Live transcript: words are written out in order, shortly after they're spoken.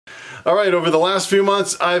Alright, over the last few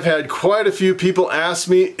months I've had quite a few people ask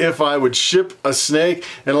me if I would ship a snake,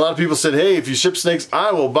 and a lot of people said, hey, if you ship snakes,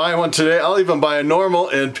 I will buy one today. I'll even buy a normal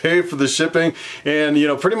and pay for the shipping. And you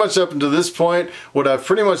know, pretty much up until this point, what I've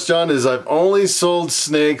pretty much done is I've only sold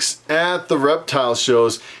snakes at the reptile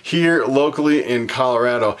shows here locally in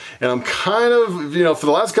Colorado. And I'm kind of, you know, for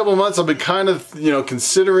the last couple of months I've been kind of, you know,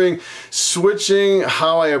 considering switching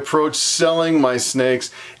how I approach selling my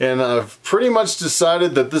snakes, and I've pretty much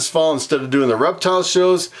decided that this fall, instead of doing the reptile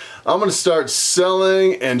shows, I'm going to start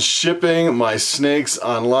selling and shipping my snakes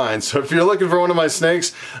online. So if you're looking for one of my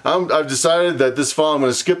snakes, I've decided that this fall I'm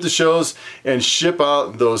going to skip the shows and ship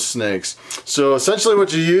out those snakes. So essentially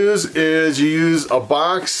what you use is you use a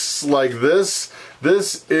box like this.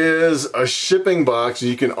 This is a shipping box.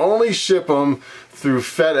 You can only ship them through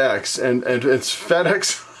FedEx, and it's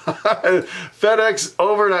FedEx. FedEx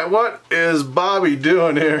overnight. What is Bobby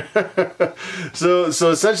doing here? So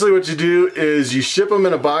essentially what you do is you ship them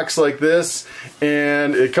in a box like this,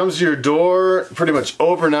 and it comes to your door pretty much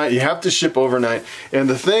overnight. You have to ship overnight. And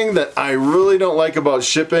the thing that I really don't like about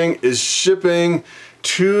shipping is shipping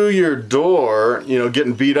to your door, you know,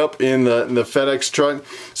 getting beat up in the FedEx truck.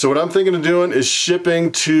 So what I'm thinking of doing is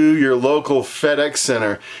shipping to your local FedEx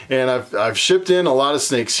center. And I've shipped in a lot of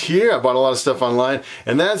snakes here. I bought a lot of stuff online,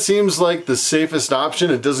 and that seems like the safest option.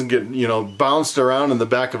 It doesn't get, you know, bounced around in the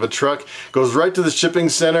back of a truck. Goes right to the shipping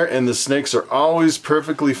center, and the snakes are always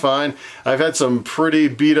perfectly fine. I've had some pretty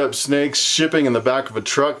beat up snakes shipping in the back of a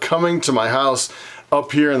truck coming to my house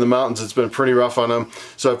up here in the mountains. It's been pretty rough on them.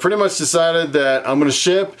 So I pretty much decided that I'm going to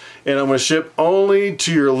ship, and I'm going to ship only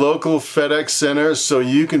to your local FedEx center so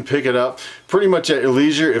you can pick it up pretty much at your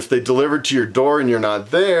leisure. If they deliver to your door and you're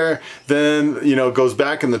not there, then, you know, it goes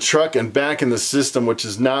back in the truck and back in the system, which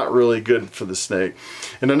is not really good for the snake.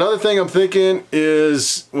 And another thing I'm thinking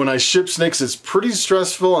is when I ship snakes, it's pretty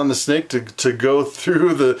stressful on the snake to go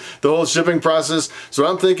through the whole shipping process. So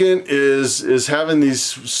what I'm thinking is having these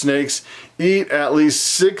snakes eat at least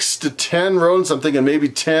 6 to 10 rodents. I'm thinking maybe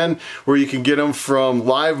 10, where you can get them from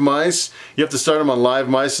live mice. You have to start them on live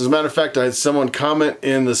mice. As a matter of fact, I had someone comment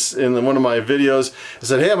in one of my videos. I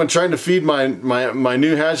said, hey, I've been trying to feed my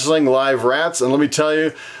new hatchling live rats, and let me tell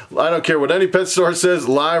you, I don't care what any pet store says,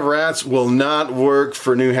 live rats will not work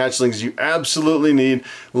for new hatchlings. You absolutely need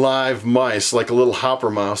live mice, like a little hopper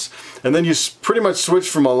mouse. And then you pretty much switch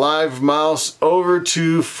from a live mouse over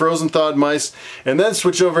to frozen thawed mice, and then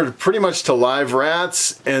switch over to pretty much to live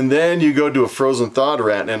rats, and then you go to a frozen thawed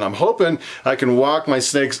rat. And I'm hoping I can walk my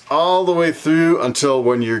snakes all the way through until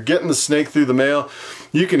when you're getting the snake through the mail,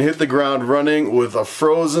 you can hit the ground running with a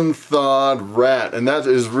frozen thawed rat. And that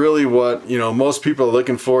is really what, you know, most people are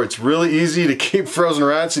looking for. It's really easy to keep frozen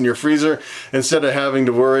rats in your freezer instead of having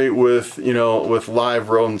to worry with, you know, with live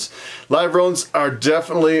rodents. Live rodents are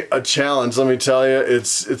definitely a challenge, let me tell you.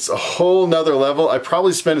 It's a whole nother level. I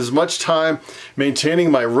probably spend as much time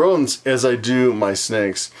maintaining my rodents as I do my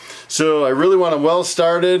snakes. So I really want to well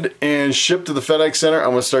started and ship to the FedEx center. I'm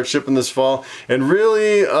going to start shipping this fall. And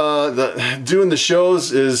really, doing the shows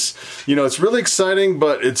is, you know, it's really exciting,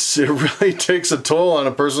 but it really takes a toll on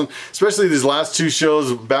a person, especially these last two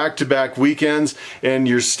shows, back-to-back weekends, and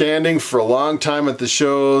you're standing for a long time at the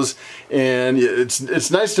shows, and it's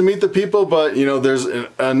nice to meet the people, but you know, there's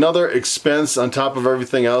another expense on top of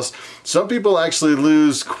everything else. Some people actually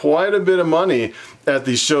lose quite a bit of money at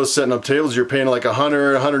these shows setting up tables. You're paying like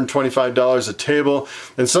 $100, $125 a table.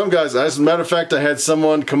 And some guys, as a matter of fact, I had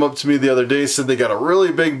someone come up to me the other day, said they got a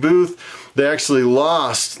really big booth. They actually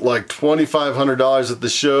lost like $2,500 at the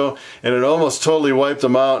show, and it almost totally wiped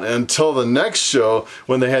them out until the next show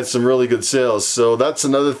when they had some really good sales. So that's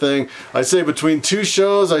another thing. I say between two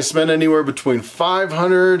shows, I spend anywhere between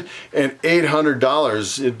 $500 and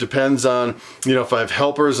 $800. It depends on, you know, if I have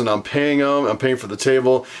helpers and I'm paying them, I'm paying for the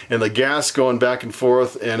table and the gas going back and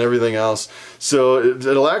forth and everything else. So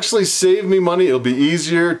it'll actually save me money. It'll be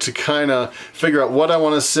easier to kind of figure out what I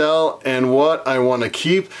want to sell and what I want to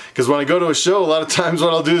keep, because when I go to a show, a lot of times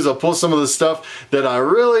what I'll do is I'll pull some of the stuff that I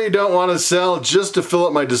really don't want to sell just to fill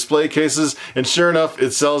up my display cases, and sure enough,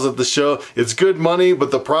 it sells at the show. It's good money,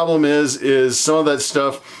 but the problem is some of that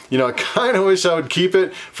stuff, you know, I kind of wish I would keep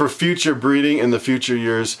it for future breeding in the future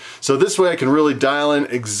years. So this way I can really dial in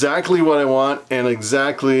exactly what I want and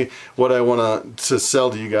exactly what I want to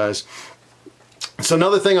sell to you guys. So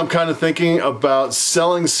another thing I'm kind of thinking about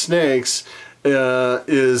selling snakes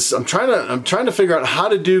is I'm trying to figure out how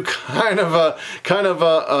to do kind of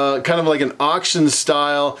like an auction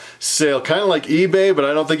style sale, kind of like eBay, but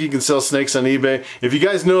I don't think you can sell snakes on eBay. If you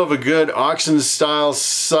guys know of a good auction style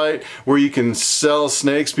site where you can sell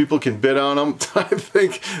snakes, people can bid on them, I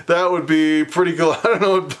think that would be pretty cool. I don't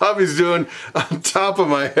know what Bobby's doing on top of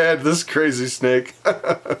my head, this crazy snake.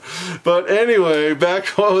 But anyway, back,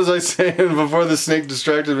 what was I saying before the snake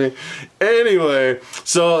distracted me? Anyway,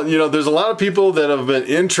 so you know, there's a lot of people that have been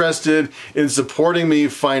interested in supporting me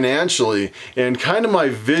financially, and kind of my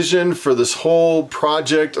vision for this whole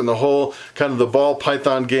project and the whole kind of the ball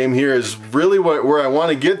python game here is really where I want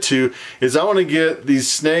to get to, is I want to get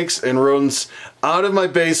these snakes and rodents out of my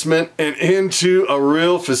basement and into a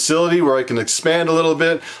real facility where I can expand a little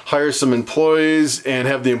bit, hire some employees, and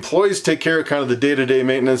have the employees take care of kind of the day-to-day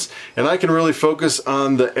maintenance, and I can really focus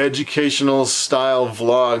on the educational style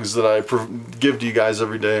vlogs that I give to you guys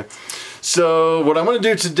every day. So what I'm going to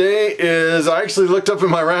do today is, I actually looked up in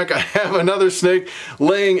my rack, I have another snake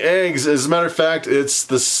laying eggs. As a matter of fact, it's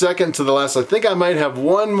the second to the last. I think I might have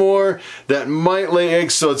one more that might lay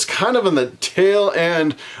eggs, so it's kind of on the tail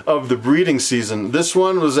end of the breeding season. This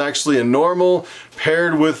one was actually a normal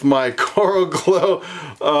paired with my Coral Glow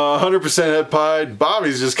 100% het pied.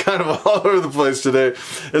 Bobby's just kind of all over the place today.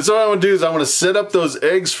 And so what I want to do is I want to set up those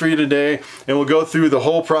eggs for you today, and we'll go through the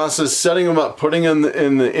whole process, setting them up, putting them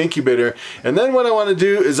in the incubator. And then what I want to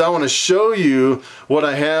do is I want to show you what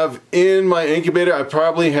I have in my incubator. I'm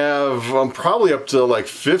probably up to like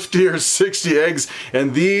 50 or 60 eggs,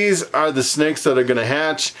 and these are the snakes that are going to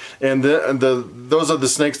hatch, and those are the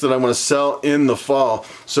snakes that I'm going to sell in the fall.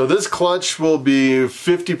 So this clutch will be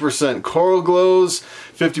 50% Coral Glows,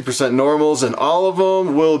 50% normals, and all of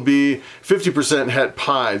them will be 50% het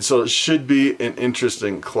pied, so it should be an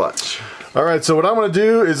interesting clutch. Alright, so what I'm going to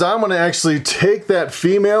do is I'm going to actually take that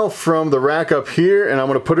female from the rack up here, and I'm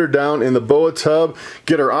going to put her down in the boa tub,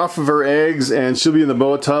 get her off of her eggs, and she'll be in the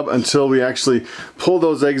boa tub until we actually pull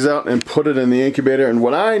those eggs out and put it in the incubator. And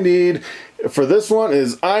what I need for this one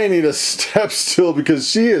is I need a step stool, because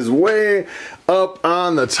she is way up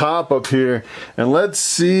on the top up here. And let's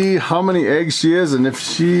see how many eggs she is, and if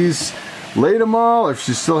she's laid them all, or if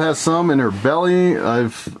she still has some in her belly.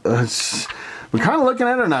 We're kind of looking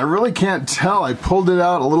at her, and I really can't tell. I pulled it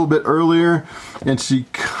out a little bit earlier, and she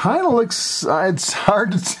kind of looks, it's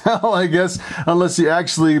hard to tell, I guess, unless you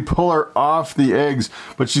actually pull her off the eggs.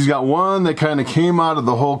 But she's got one that kind of came out of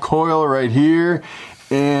the whole coil right here,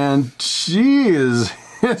 and she is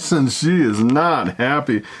hissing. She is not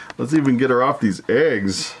happy. Let's even get her off these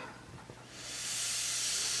eggs.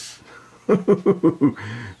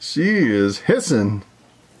 She is hissing.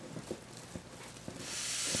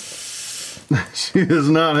 She is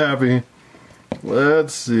not happy.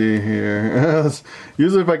 Let's see here.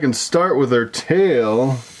 Usually if I can start with her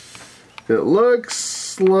tail, it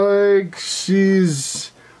looks like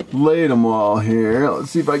she's laid them all here.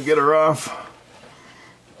 Let's see if I can get her off.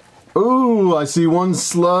 Ooh, I see one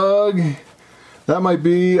slug. That might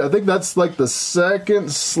be, I think that's like the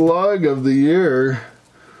second slug of the year.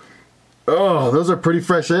 Oh, those are pretty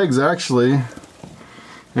fresh eggs actually.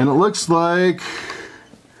 And it looks like,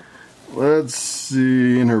 let's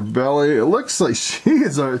see, in her belly, it looks like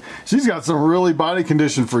she's got some really body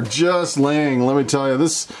condition for just laying. Let me tell you,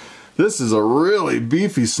 this is a really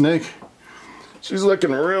beefy snake. She's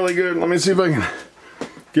looking really good. Let me see if I can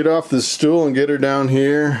get off this stool and get her down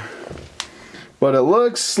here. But it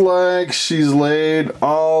looks like she's laid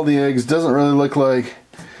all the eggs. Doesn't really look like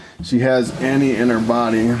she has any in her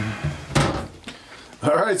body.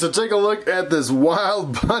 Alright, so take a look at this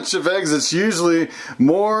wild bunch of eggs. It's usually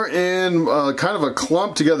more in kind of a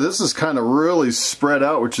clump together. This is kind of really spread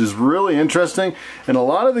out, which is really interesting. And a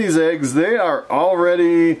lot of these eggs, they are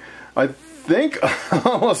already, I think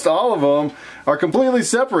almost all of them are completely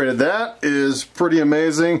separated. That is pretty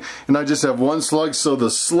amazing. And I just have one slug. So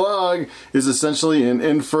the slug is essentially an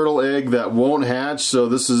infertile egg that won't hatch. So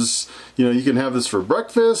this is, you know, you can have this for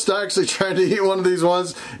breakfast. I actually tried to eat one of these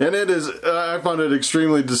ones, and it is, I found it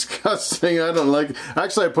extremely disgusting. I don't like,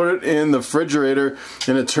 actually I put it in the refrigerator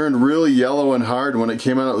and it turned really yellow and hard. When it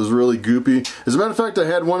came out, it was really goopy. As a matter of fact, I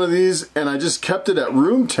had one of these and I just kept it at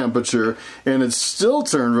room temperature and it still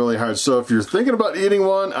turned really hard. So if you're thinking about eating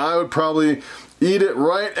one, I would probably eat it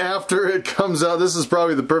right after it comes out. This is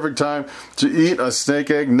probably the perfect time to eat a snake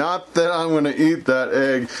egg. Not that I'm going to eat that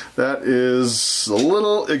egg. That is a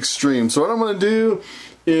little extreme. So what I'm going to do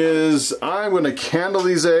is I'm going to candle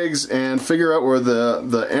these eggs and figure out where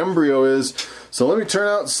the embryo is. So let me turn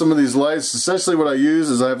out some of these lights. Essentially what I use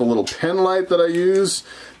is I have a little pen light that I use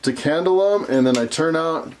to candle them, and then I turn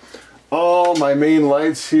out all my main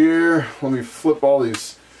lights here. Let me flip all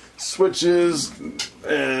these switches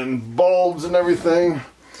and bulbs and everything.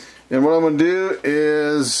 And what I'm going to do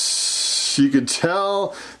is, you could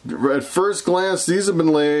tell at first glance these have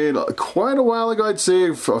been laid quite a while ago. I'd say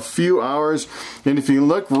a few hours. And if you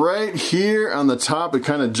look right here on the top, it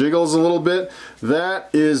kind of jiggles a little bit. That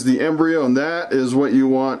is the embryo, and that is what you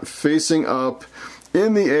want facing up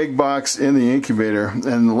in the egg box in the incubator.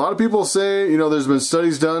 And a lot of people say, you know, there's been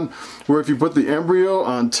studies done where if you put the embryo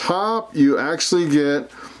on top, you actually get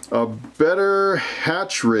a better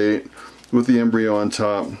hatch rate with the embryo on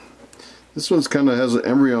top. This one's kind of has an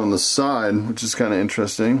embryo on the side, which is kind of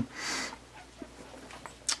interesting.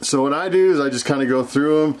 So what I do is I just kind of go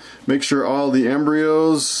through them, make sure all the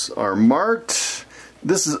embryos are marked.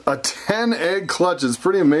 This is a 10 egg clutch. It's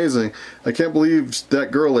pretty amazing. I can't believe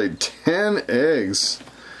that girl laid 10 eggs.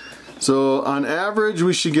 So on average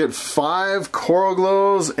we should get 5 coral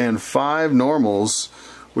glows and 5 normals,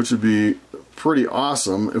 which would be pretty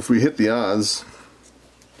awesome if we hit the odds.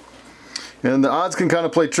 And the odds can kind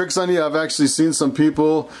of play tricks on you. I've actually seen some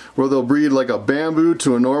people where they'll breed like a bamboo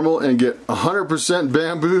to a normal and get 100%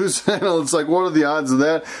 bamboos. And it's like, what are the odds of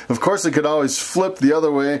that? Of course, it could always flip the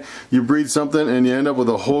other way. You breed something and you end up with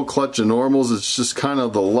a whole clutch of normals. It's just kind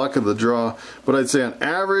of the luck of the draw. But I'd say on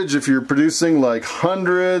average, if you're producing like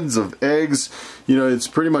hundreds of eggs, you know, it's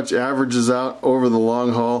pretty much averages out over the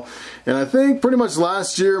long haul. And I think pretty much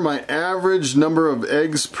last year, my average number of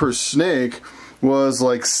eggs per snake was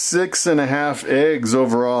like 6.5 eggs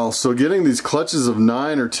overall. So getting these clutches of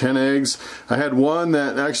 9 or 10 eggs, I had one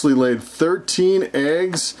that actually laid 13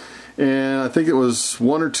 eggs, and I think it was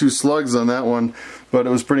 1 or 2 slugs on that one, but it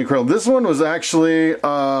was pretty incredible. This one was actually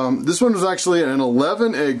an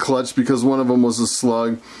 11 egg clutch because one of them was a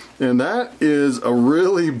slug, and that is a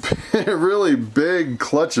really big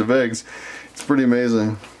clutch of eggs. It's pretty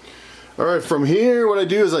amazing. Alright, from here what I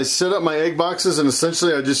do is I set up my egg boxes, and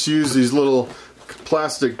essentially I just use these little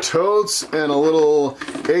plastic totes and a little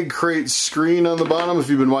egg crate screen on the bottom. If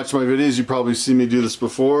you've been watching my videos, you probably seen me do this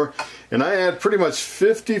before. And I add pretty much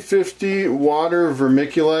 50-50 water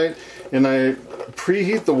vermiculite, and I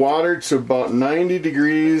preheat the water to about 90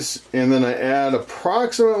 degrees, and then I add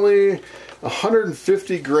approximately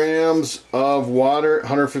 150 grams of water,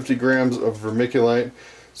 150 grams of vermiculite.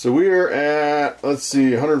 So we are at, let's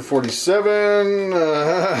see, 147,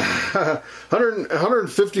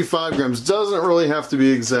 155 grams. Doesn't really have to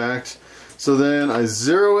be exact. So then I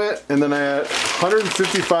zero it, and then I add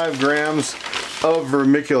 155 grams of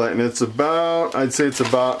vermiculite. And it's about, I'd say it's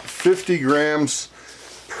about 50 grams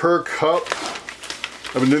per cup.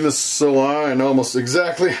 I've been doing this so long, I know almost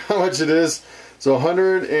exactly how much it is. So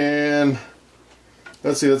 100 and,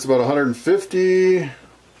 let's see, that's about 150.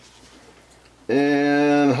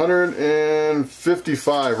 And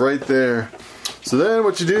 155 right there. So then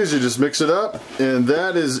what you do is you just mix it up, and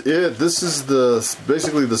that is it. This is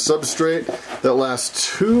basically the substrate that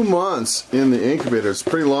lasts 2 months in the incubator. It's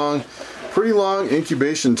pretty long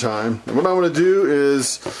incubation time. And what I'm going to do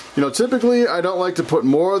is, you know, typically I don't like to put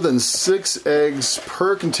more than 6 eggs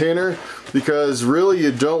per container, because really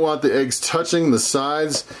you don't want the eggs touching the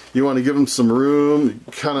sides. You want to give them some room,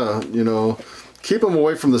 kind of, you know, keep them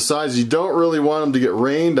away from the sides. You don't really want them to get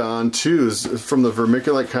rained on too, from the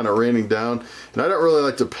vermiculite kind of raining down. And I don't really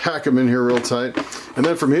like to pack them in here real tight. And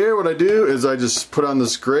then from here what I do is I just put on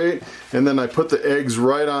this grate, and then I put the eggs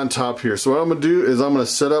right on top here. So what I'm going to do is I'm going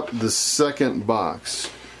to set up the second box.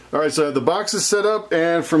 Alright, so I have the boxes set up,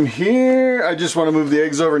 and from here I just want to move the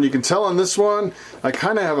eggs over, and you can tell on this one I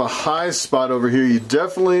kind of have a high spot over here. You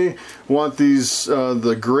definitely want these,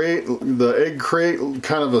 the egg crate,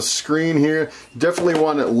 kind of a screen here. Definitely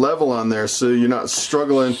want it level on there so you're not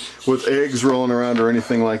struggling with eggs rolling around or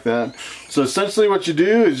anything like that. So essentially what you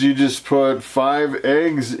do is you just put 5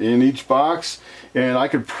 eggs in each box, and I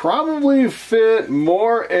could probably fit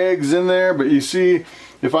more eggs in there, but you see,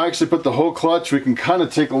 if I actually put the whole clutch, we can kind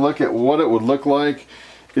of take a look at what it would look like.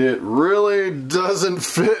 It really doesn't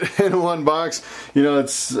fit in one box. You know,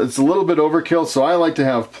 it's a little bit overkill, so I like to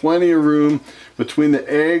have plenty of room between the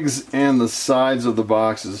eggs and the sides of the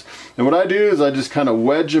boxes. And what I do is I just kind of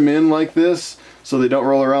wedge them in like this so they don't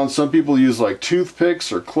roll around. Some people use like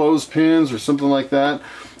toothpicks or clothespins or something like that.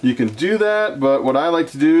 You can do that, but what I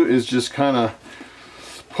like to do is just kind of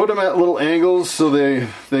put them at little angles so they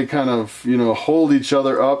kind of, you know, hold each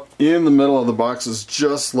other up in the middle of the boxes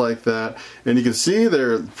just like that. And you can see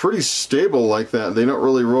they're pretty stable like that. They don't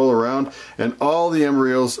really roll around, and all the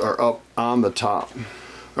embryos are up on the top.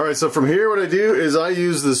 Alright, so from here what I do is I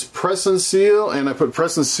use this press and seal, and I put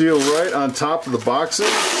press and seal right on top of the boxes.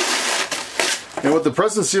 And what the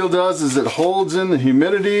press and seal does is it holds in the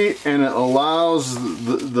humidity and it allows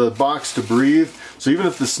the box to breathe. So even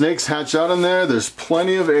if the snakes hatch out in there, there's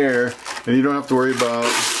plenty of air and you don't have to worry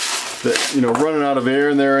about running out of air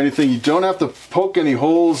in there or anything. You don't have to poke any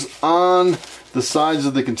holes on the sides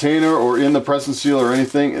of the container or in the press and seal or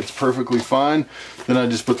anything. It's perfectly fine. Then I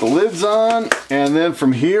just put the lids on, and then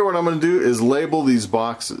from here what I'm going to do is label these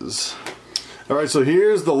boxes. Alright, so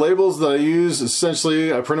here's the labels that I use.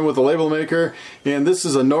 Essentially, I print them with a label maker, and this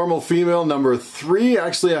is a normal female number 3.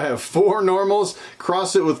 Actually, I have 4 normals.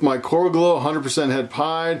 Cross it with my Coral Glow 100% het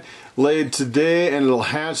pied, laid today, and it'll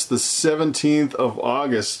hatch the 17th of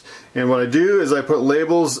August. And what I do is I put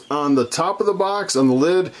labels on the top of the box, on the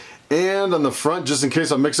lid, and on the front, just in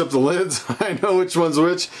case I mix up the lids. I know which one's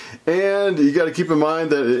which. And you got to keep in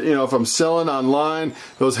mind that, if I'm selling online,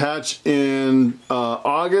 those hatch in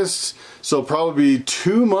August, so probably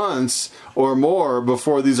 2 months or more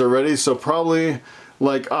before these are ready. So probably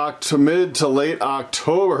like mid to late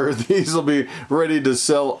October, these will be ready to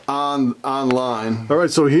sell online. All right,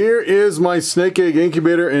 so here is my snake egg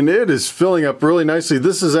incubator, and it is filling up really nicely.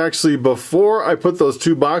 This is actually before I put those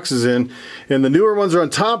 2 boxes in, and the newer ones are on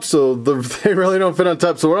top, so they really don't fit on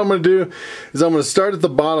top. So what I'm going to do is I'm going to start at the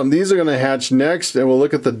bottom. These are going to hatch next, and we'll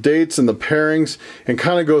look at the dates and the pairings and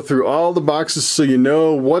kind of go through all the boxes so you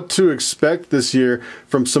know what to expect this year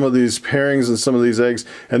from some of these pairings and some of these eggs.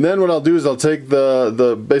 And then what I'll do is I'll take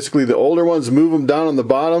basically the older ones, move them down on the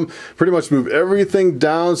bottom, pretty much move everything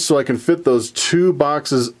down so I can fit those 2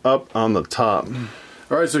 boxes up on the top.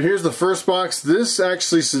 Alright, so here's the first box. This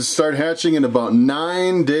actually should start hatching in about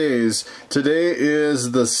 9 days. Today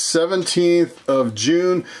is the 17th of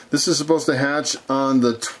June. This is supposed to hatch on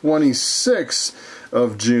the 26th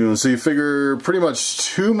of June. So you figure pretty much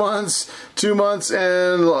 2 months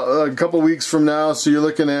and a couple weeks from now. So you're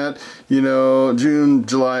looking at, June,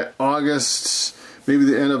 July, August, maybe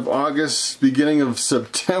the end of August, beginning of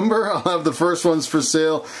September. I'll have the first ones for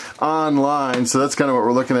sale online. So that's kind of what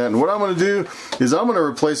we're looking at. And what I'm going to do is I'm going to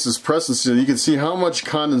replace this press and seal. You can see how much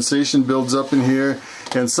condensation builds up in here.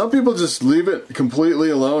 And some people just leave it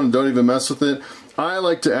completely alone and don't even mess with it. I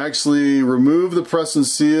like to actually remove the press and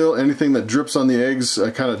seal, anything that drips on the eggs,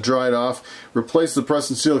 kind of dry it off, replace the press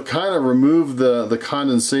and seal, kind of remove the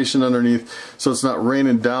condensation underneath so it's not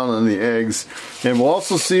raining down on the eggs. And we'll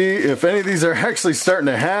also see if any of these are actually starting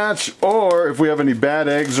to hatch or if we have any bad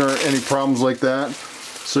eggs or any problems like that.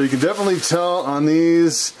 So you can definitely tell on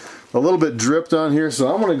these a little bit dripped on here,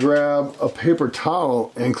 so I'm going to grab a paper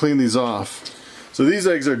towel and clean these off. So these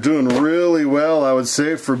eggs are doing really well, I would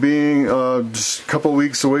say, for being just a couple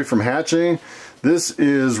weeks away from hatching. This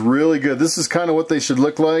is really good. This is kind of what they should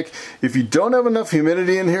look like. If you don't have enough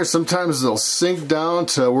humidity in here, sometimes they'll sink down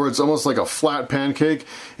to where it's almost like a flat pancake,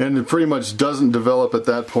 and it pretty much doesn't develop at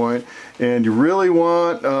that point. And you really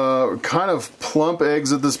want kind of plump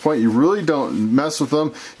eggs at this point. You really don't mess with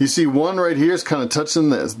them. You see one right here is kind of touching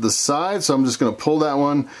the side, so I'm just going to pull that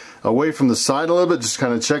one away from the side a little bit, just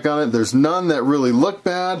kind of check on it. There's none that really look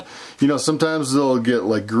bad. Sometimes they'll get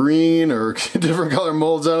like green or different color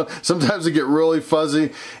molds on them. Sometimes they get really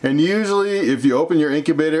fuzzy. And usually if you open your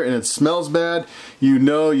incubator and it smells bad, you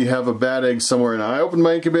know you have a bad egg somewhere. And I opened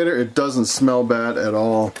my incubator, it doesn't smell bad at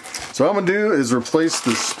all. So what I'm gonna do is replace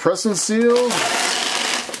this press and seal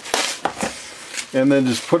and then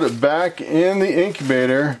just put it back in the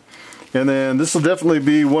incubator. And then this will definitely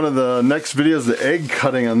be one of the next videos, the egg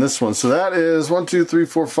cutting on this one. So that is 1, 2, 3,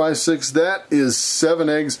 4, 5, 6. That is 7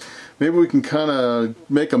 eggs. Maybe we can kind of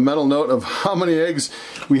make a mental note of how many eggs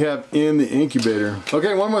we have in the incubator.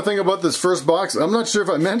 Okay, one more thing about this first box. I'm not sure if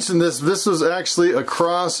I mentioned this. This was actually a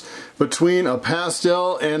cross between a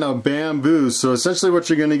pastel and a bamboo. So essentially what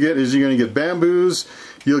you're going to get is you're going to get bamboos,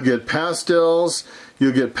 you'll get pastels,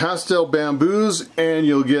 you'll get pastel bamboos, and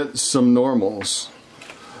you'll get some normals.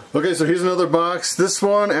 Okay, so here's another box. This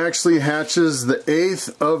one actually hatches the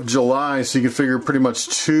 8th of July, so you can figure pretty much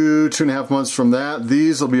 2.5 months from that.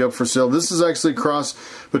 These will be up for sale. This is actually a cross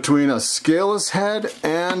between a scaleless head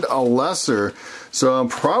and a lesser. So I'm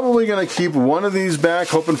probably going to keep one of these back,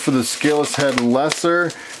 hoping for the scaleless head lesser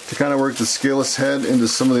to kind of work the scaleless head into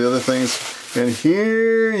some of the other things. And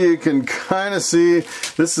here you can kind of see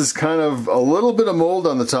this is kind of a little bit of mold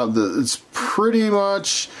on the top. It's pretty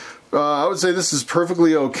much... I would say this is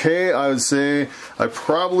perfectly okay. I would say I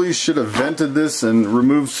probably should have vented this and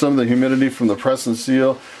removed some of the humidity from the press and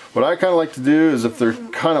seal. What I kind of like to do is if they're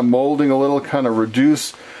kind of molding a little, kind of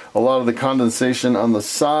reduce a lot of the condensation on the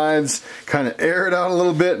sides, kind of air it out a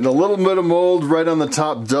little bit, and a little bit of mold right on the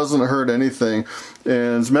top doesn't hurt anything.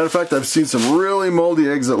 And as a matter of fact, I've seen some really moldy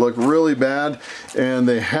eggs that look really bad and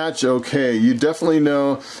they hatch okay. You definitely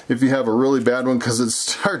know if you have a really bad one because it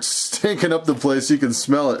starts stinking up the place. You can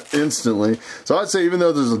smell it instantly. So I'd say even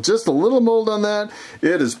though there's just a little mold on that,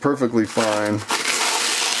 it is perfectly fine.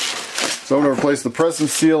 So I'm going to replace the press and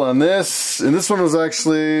seal on this. And this one was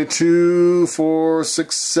actually 2, 4,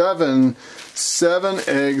 6, 7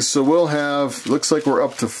 eggs. So we'll have, looks like we're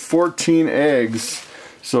up to 14 eggs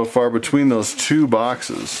so far between those two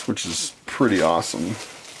boxes, which is pretty awesome.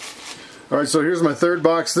 Alright, so here's my third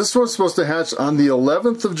box. This one's supposed to hatch on the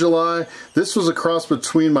 11th of July. This was a cross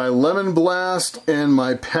between my Lemon Blast and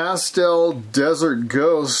my Pastel Desert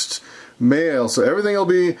Ghost male. So everything will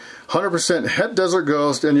be 100% Het Desert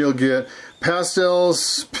Ghost, and you'll get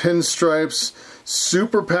pastels, pinstripes,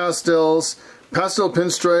 super pastels, pastel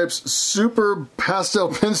pinstripes, super pastel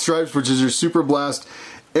pinstripes, which is your Super Blast,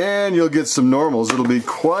 and you'll get some normals. It'll be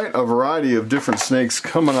quite a variety of different snakes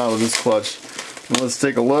coming out of this clutch. And let's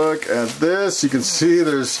take a look at this. You can see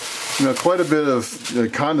there's quite a bit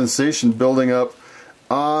of condensation building up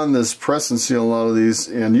on this press and seal, a lot of these,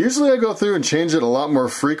 and usually I go through and change it a lot more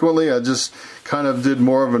frequently. I just kind of did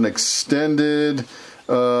more of an extended,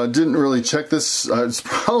 didn't really check this. It's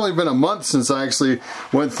probably been a month since I actually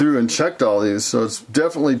went through and checked all these, so it's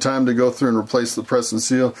definitely time to go through and replace the press and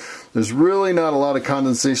seal. There's really not a lot of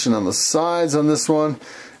condensation on the sides on this one.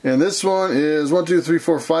 And this one is 1, 2, 3,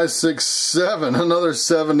 4, 5, 6, 7. Another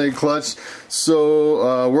 7-egg clutch.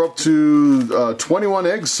 So we're up to 21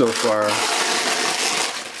 eggs so far,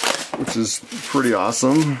 which is pretty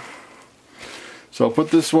awesome. So I'll put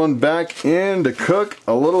this one back in to cook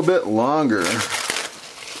a little bit longer.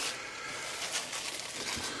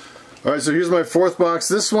 Alright, so here's my fourth box.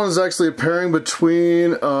 This one is actually a pairing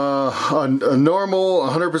between a normal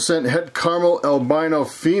 100% Het Caramel Albino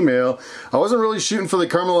female. I wasn't really shooting for the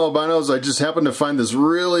caramel albinos. I just happened to find this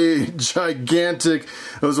really gigantic,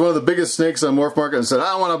 it was one of the biggest snakes on Morph Market, and said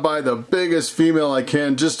I want to buy the biggest female I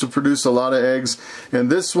can just to produce a lot of eggs.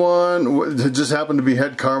 And this one just happened to be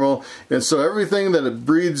Het Caramel, and so everything that it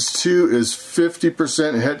breeds to is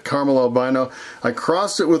 50% Het Caramel Albino. I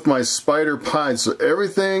crossed it with my Spider Pied, so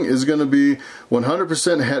everything is going to be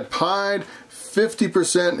 100% Het Pied,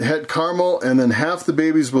 50% Het Caramel, and then half the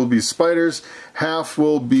babies will be spiders, half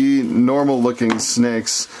will be normal looking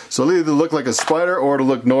snakes. So it'll either look like a spider or it'll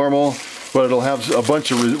look normal, but it'll have a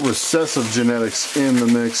bunch of recessive genetics in the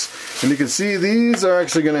mix. And you can see these are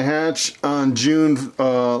actually going to hatch on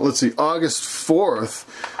August 4th.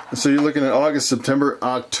 So you're looking at August, September,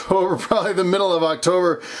 October, probably the middle of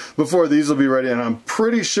October before these will be ready. And I'm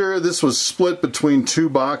pretty sure this was split between two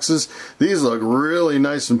boxes. These look really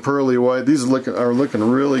nice and pearly white. These are looking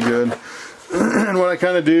really good. And what I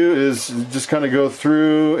kind of do is just kind of go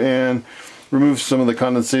through and remove some of the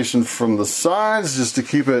condensation from the sides just to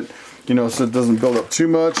keep it, so it doesn't build up too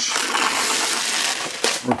much.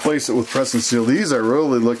 Replace it with press and seal. These are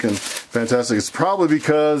really looking fantastic. It's probably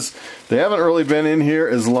because they haven't really been in here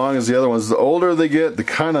as long as the other ones. The older they get,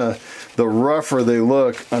 the rougher they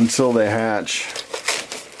look until they hatch.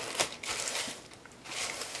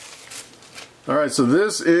 Alright, so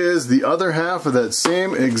this is the other half of that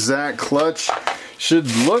same exact clutch. Should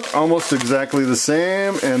look almost exactly the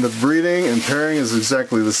same, and the breeding and pairing is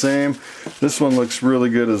exactly the same. This one looks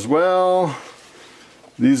really good as well.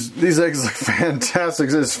 These eggs look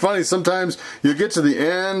fantastic. It's funny, sometimes you get to the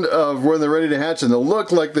end of when they're ready to hatch and they'll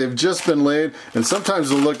look like they've just been laid, and sometimes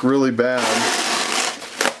they'll look really bad.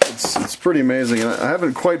 It's pretty amazing, and I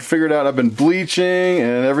haven't quite figured out. I've been bleaching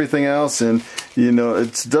and everything else, and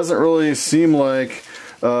it doesn't really seem like,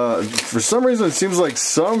 for some reason it seems like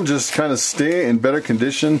some just kind of stay in better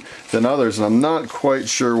condition than others, and I'm not quite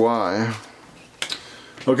sure why.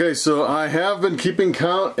 Okay, so I have been keeping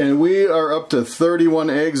count, and we are up to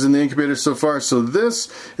 31 eggs in the incubator so far. So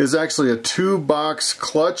this is actually a 2-box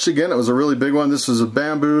clutch. Again, it was a really big one. This was a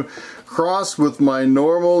bamboo crossed with my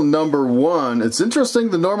normal number 1. It's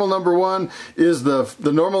interesting, the normal number 1 is the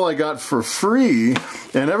normal I got for free,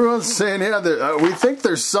 and everyone's saying, yeah, we think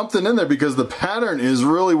there's something in there because the pattern is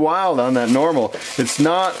really wild on that normal. It's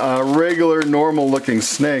not a regular normal looking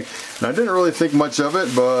snake, and I didn't really think much of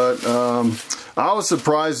it, but I was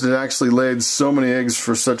surprised it actually laid so many eggs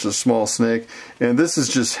for such a small snake. And this is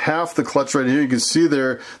just half the clutch right here. You can see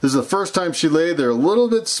this is the first time she laid. They're a little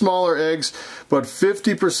bit smaller eggs, but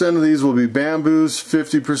 50% of these will be bamboos,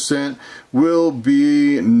 50% will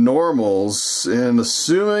be normals. And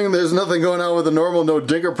assuming there's nothing going on with the normal, no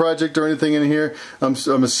digger project or anything in here, I'm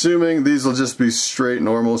assuming these will just be straight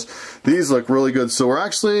normals. These look really good. So we're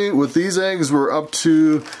actually, with these eggs, we're up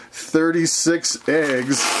to 36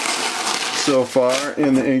 eggs so far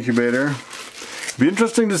in the incubator. Be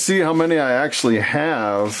interesting to see how many I actually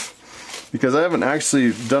have, because I haven't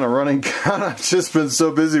actually done a running count. I've just been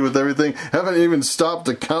so busy with everything. Haven't even stopped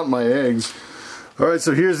to count my eggs. Alright,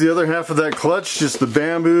 so here's the other half of that clutch, just the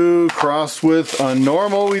bamboo crossed with a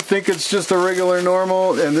normal. We think it's just a regular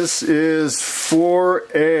normal, and this is 4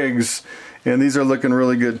 eggs. And these are looking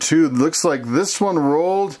really good too. Looks like this one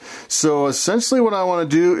rolled. So essentially what I want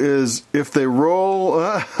to do is, if they roll,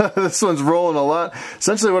 this one's rolling a lot.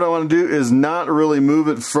 Essentially what I want to do is not really move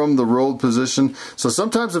it from the rolled position. So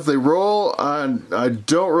sometimes if they roll, I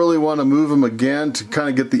don't really want to move them again to kind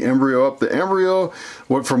of get the embryo up. The embryo,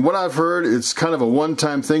 from what I've heard, it's kind of a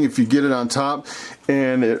one-time thing if you get it on top.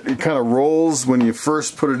 And it kind of rolls when you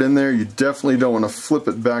first put it in there. You definitely don't want to flip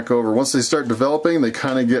it back over. Once they start developing, they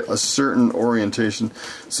kind of get a certain orientation.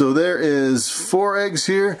 So there is 4 eggs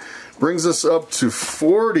here. Brings us up to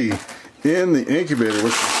 40 in the incubator,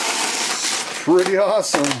 which is pretty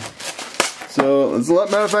awesome. So, as a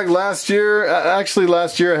matter of fact, last year I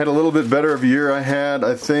had a little bit better of a year. I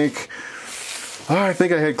think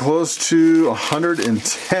I had close to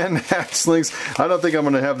 110 hatchlings. I don't think I'm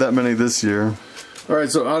going to have that many this year.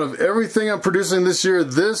 Alright, so out of everything I'm producing this year,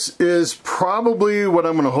 this is probably what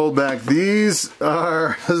I'm going to hold back. This is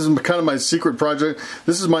kind of my secret project.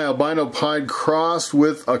 This is my albino pied crossed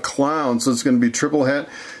with a clown, so it's going to be triple het.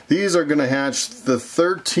 These are going to hatch the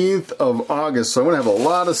 13th of August, so I'm going to have a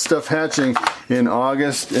lot of stuff hatching in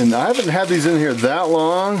August. And I haven't had these in here that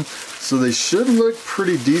long, so they should look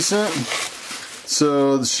pretty decent.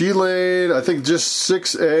 So she laid, I think, just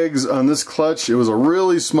 6 eggs on this clutch. It was a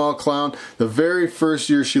really small clown the very first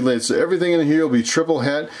year she laid. So everything in here will be triple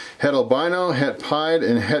het, het albino, het pied,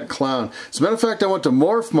 and het clown. As a matter of fact, I went to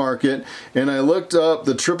Morph Market and I looked up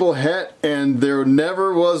the triple het, and there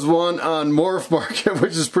never was one on Morph Market,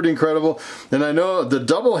 which is pretty incredible. And I know the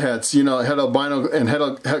double hets, you know, het albino and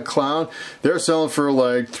het clown, they're selling for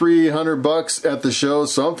like $300 at the show.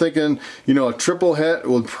 So I'm thinking, you know, a triple het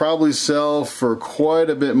would probably sell for quite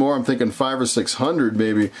a bit more. I'm thinking $500 or $600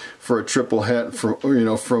 maybe for a triple het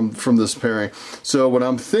from this pairing. So what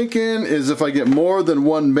I'm thinking is, if I get more than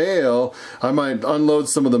one male, I might unload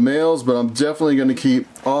some of the males, but I'm definitely going to keep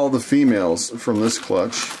all the females from this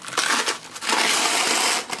clutch.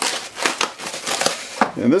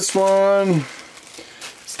 And this one,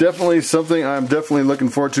 definitely something I'm definitely looking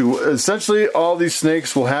forward to. Essentially, all these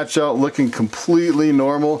snakes will hatch out looking completely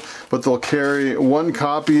normal, but they'll carry 1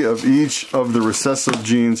 copy of each of the recessive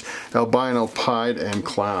genes, albino, pied, and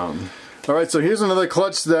clown. Alright, so here's another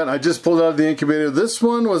clutch that I just pulled out of the incubator. This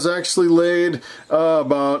one was actually laid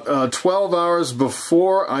about 12 hours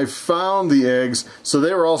before I found the eggs, so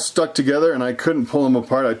they were all stuck together and I couldn't pull them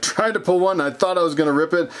apart. I tried to pull one, I thought I was going to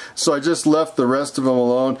rip it, so I just left the rest of them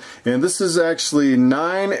alone. And this is actually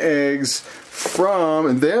 9 eggs from,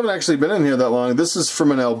 and they haven't actually been in here that long, this is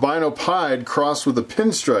from an albino pied crossed with a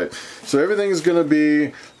pinstripe. So everything's going to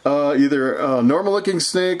be either a normal looking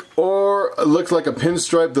snake or look like a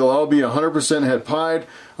pinstripe. They'll all be 100% het pied,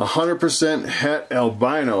 100% het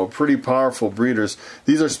albino. Pretty powerful breeders.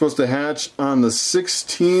 These are supposed to hatch on the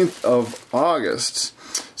 16th of August.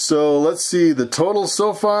 So let's see the total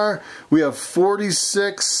so far. We have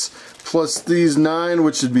 46 plus these 9,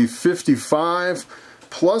 which would be 55.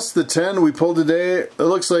 Plus the 10 we pulled today. It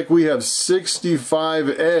looks like we have 65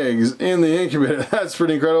 eggs in the incubator. That's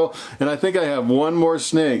pretty incredible. And I think I have one more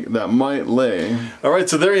snake that might lay. Alright,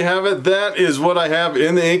 so there you have it. That is what I have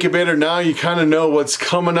in the incubator. Now you kind of know what's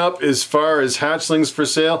coming up as far as hatchlings for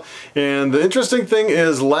sale. And the interesting thing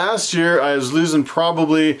is, last year I was losing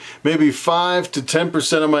probably maybe 5 to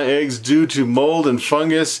 10% of my eggs due to mold and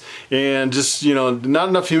fungus and just, you know, not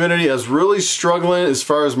enough humidity. I was really struggling as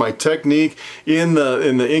far as my technique in the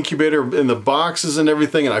incubator, in the boxes and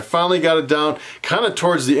everything, and I finally got it down kind of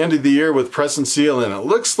towards the end of the year with press and seal. And it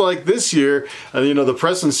looks like this year, you know, the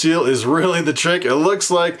press and seal is really the trick. It looks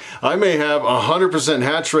like I may have 100%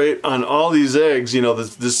 hatch rate on all these eggs. You know,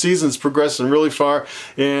 the season's progressing really far,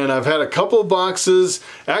 and I've had a couple boxes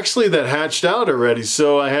actually that hatched out already.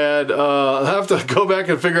 So I had I have to go back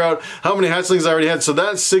and figure out how many hatchlings I already had. So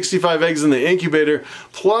that's 65 eggs in the incubator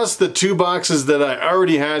plus the 2 boxes that I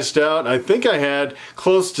already hatched out. I think I had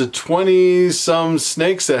close to 20 some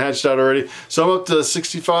snakes that hatched out already. So I'm up to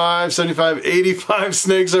 65, 75, 85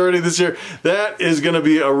 snakes already this year. That is going to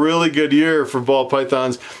be a really good year for ball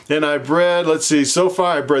pythons. And I bred, let's see, so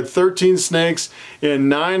far I bred 13 snakes and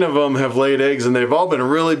 9 of them have laid eggs, and they've all been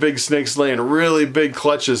really big snakes laying really big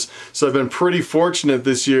clutches. So I've been pretty fortunate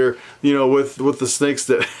this year, you know, with the snakes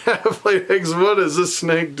that have laid eggs. What is this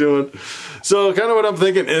snake doing? So kind of what I'm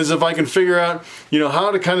thinking is if I can figure out, you know,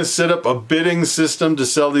 how to kind of set up a bidding system to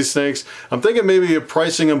sell these snakes. I'm thinking maybe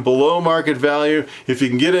pricing them below market value. If you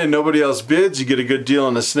can get in, nobody else bids, you get a good deal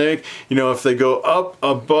on a snake. You know, if they go up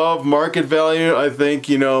above market value, I think,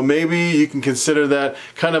 you know, maybe you can consider that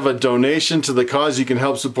kind of a donation to the cause. You can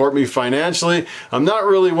help support me financially. I'm not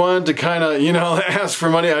really one to kind of, you know, ask for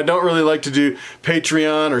money. I don't really like to do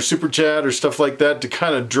Patreon or Super Chat or stuff like that to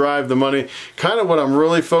kind of drive the money. Kind of what I'm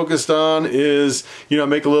really focused on is, you know,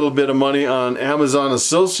 make a little bit of money on Amazon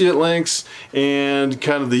associate links and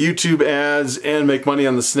kind of the YouTube ads and make money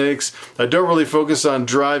on the snakes. I don't really focus on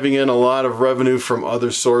driving in a lot of revenue from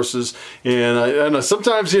other sources. And I know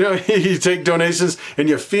sometimes, you know, you take donations and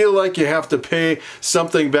you feel like you have to pay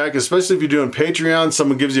something back, especially if you're doing Patreon,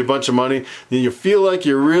 someone gives you a bunch of money, and you feel like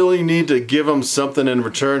you really need to give them something in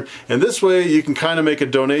return. And this way you can kind of make a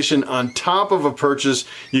donation on top of a purchase.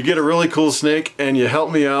 You get a really cool snake and you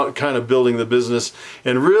help me out kind of building the business.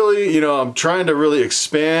 And really, you know, I'm trying to really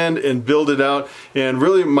expand and build it out. And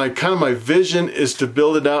really my vision is to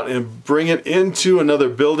build it out and bring it into another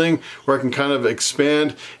building where I can kind of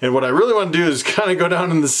expand. And what I really want to do is kind of go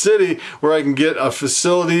down in the city where I can get a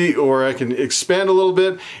facility or I can expand a little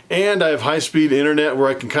bit, and I have high-speed internet where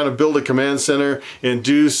I can kind of build a command center and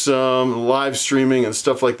do some live streaming and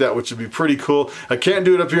stuff like that, which would be pretty cool. I can't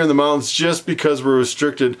do it up here in the mountains just because we're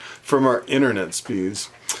restricted from our internet speeds.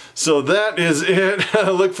 So that is it. I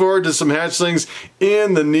look forward to some hatchlings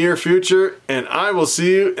in the near future, and I will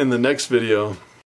see you in the next video.